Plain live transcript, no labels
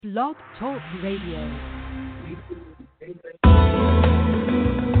Blog Talk Radio.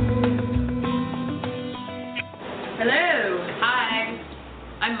 Hello. Hi,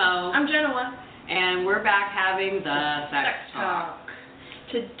 I'm Mo. I'm Genoa. And we're back having the Sex Talk.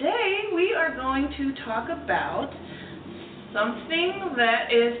 Today we are going to talk about something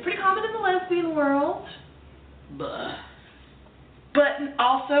that is pretty common in the lesbian world, Buh. but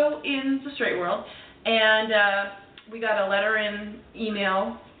also in the straight world. And we got a letter in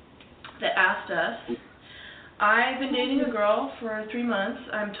email that asked us, I've been dating a girl for 3 months.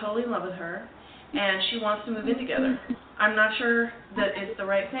 I'm totally in love with her, and she wants to move in together. I'm not sure that it's the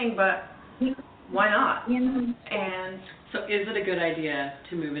right thing, but why not? And So is it a good idea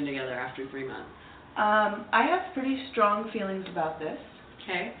to move in together after 3 months? I have pretty strong feelings about this.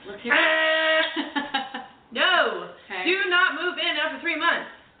 Okay, let's hear it. No, Okay. do not move in after 3 months.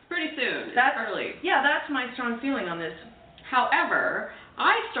 Pretty soon. That's It's early. Yeah, that's my strong feeling on this. However,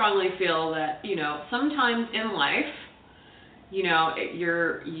 I strongly feel that, sometimes in life,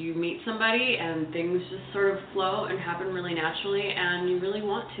 you meet somebody and things just sort of flow and happen really naturally and you really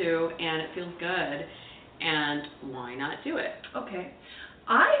want to and it feels good, and why not do it? Okay,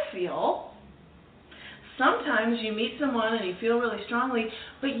 I feel sometimes you meet someone and you feel really strongly,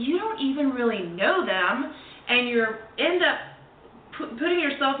 but you don't even really know them, and you end up putting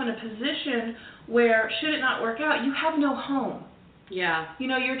yourself in a position where, should it not work out, you have no home. Yeah.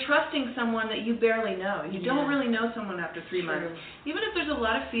 You're trusting someone that you barely know. You don't really know someone after 3 months. Even if there's a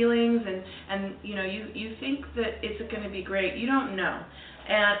lot of feelings and you think that it's going to be great, you don't know.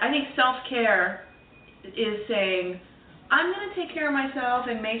 And I think self-care is saying, I'm going to take care of myself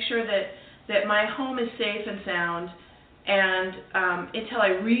and make sure that my home is safe and sound, and until I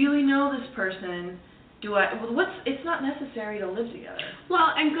really know this person, it's not necessary to live together.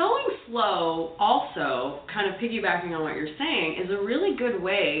 Well, and going slow also, kind of piggybacking on what you're saying, is a really good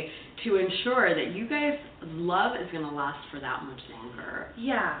way to ensure that you guys' love is going to last for that much longer.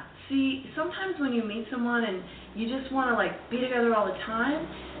 Yeah. See, sometimes when you meet someone and you just want to be together all the time,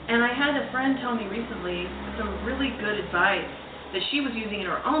 and I had a friend tell me recently some really good advice that she was using in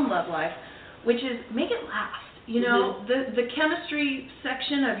her own love life, which is make it last. The chemistry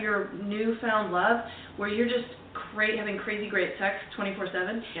section of your newfound love, where you're just having crazy great sex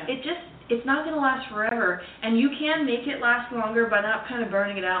 24/7, it's not going to last forever, and you can make it last longer by not kind of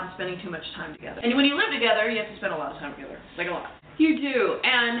burning it out and spending too much time together. And when you live together, you have to spend a lot of time together, like a lot. You do,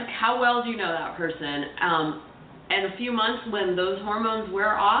 and how well do you know that person? In a few months, when those hormones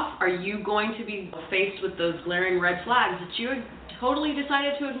wear off, are you going to be faced with those glaring red flags that you had totally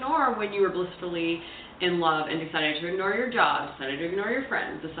decided to ignore when you were blissfully in love, and decided to ignore your job, decided to ignore your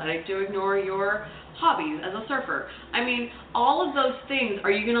friends, decided to ignore your hobbies as a surfer? I mean, all of those things,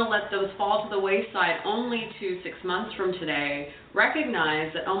 are you going to let those fall to the wayside only to 6 months from today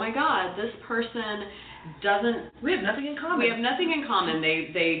recognize that, oh my God, this person we have nothing in common. We have nothing in common.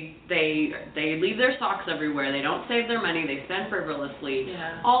 They leave their socks everywhere. They don't save their money. They spend frivolously.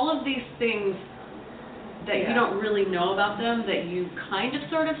 Yeah. All of these things that you don't really know about them, that you kind of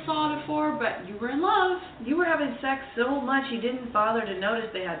sort of saw before, but you were in love. You were having sex so much you didn't bother to notice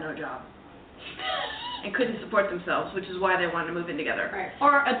they had no job and couldn't support themselves, which is why they wanted to move in together. Right.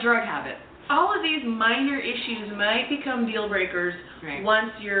 Or a drug habit. All of these minor issues might become deal breakers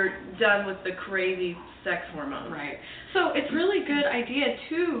once you're done with the crazy sex hormones. Right. So it's really good idea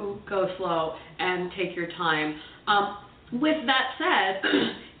to go slow and take your time. With that said,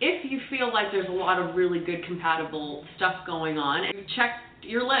 if you feel like there's a lot of really good compatible stuff going on, and you check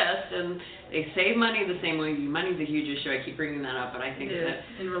your list, and they save money the same way you do. Money's a huge issue. I keep bringing that up, but I think that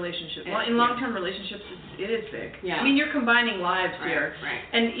in relationships, in long-term relationships, it is big. Yeah. I mean, you're combining lives here, right.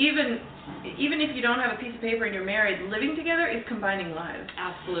 And even if you don't have a piece of paper and you're married, living together is combining lives.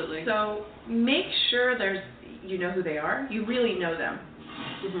 Absolutely. So make sure you know who they are. You really know them.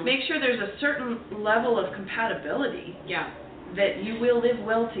 Mm-hmm. Make sure there's a certain level of compatibility. Yeah. That you will live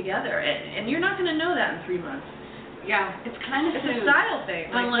well together, and you're not going to know that in 3 months. Yeah, it's kind of a style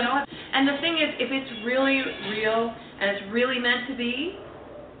thing. And the thing is, if it's really real and it's really meant to be,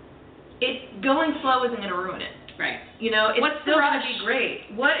 going slow isn't going to ruin it. Right. It's still going to be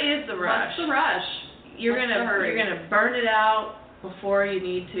great. What is the rush? What's the rush? You're gonna burn it out before you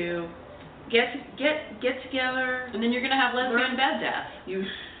need to get together, and then you're gonna have lesbian bed death.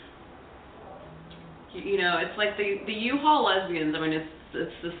 It's like the U-Haul lesbians. I mean, it's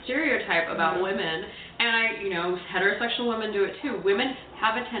the stereotype about women, and heterosexual women do it too. Women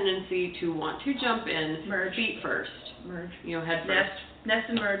have a tendency to want to jump in feet first, head first, nest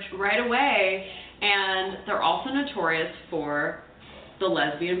and merge right away, and they're also notorious for the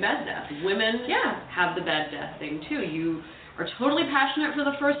lesbian bed death. Women have the bed death thing too. You are totally passionate for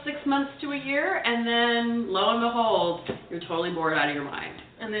the first 6 months to a year, and then lo and behold, you're totally bored out of your mind.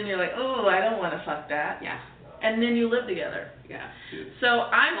 And then you're like, oh, I don't want to fuck that. Yeah. And then you live together. Yeah. So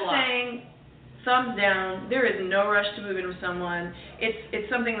I'm A lot. saying, thumbs down. There is no rush to move in with someone. It's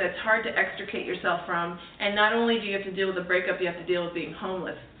something that's hard to extricate yourself from. And not only do you have to deal with the breakup, you have to deal with being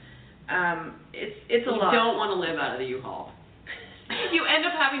homeless. It's a lot. You don't want to live out of the U-Haul. You end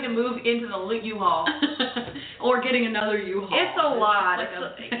up having to move into the U-Haul. Or getting another U-Haul. It's a lot.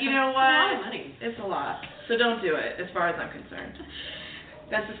 Like You know what? It's a lot of money. It's a lot. So don't do it, as far as I'm concerned.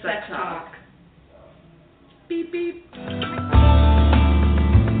 That's a sex talk. Beep, beep.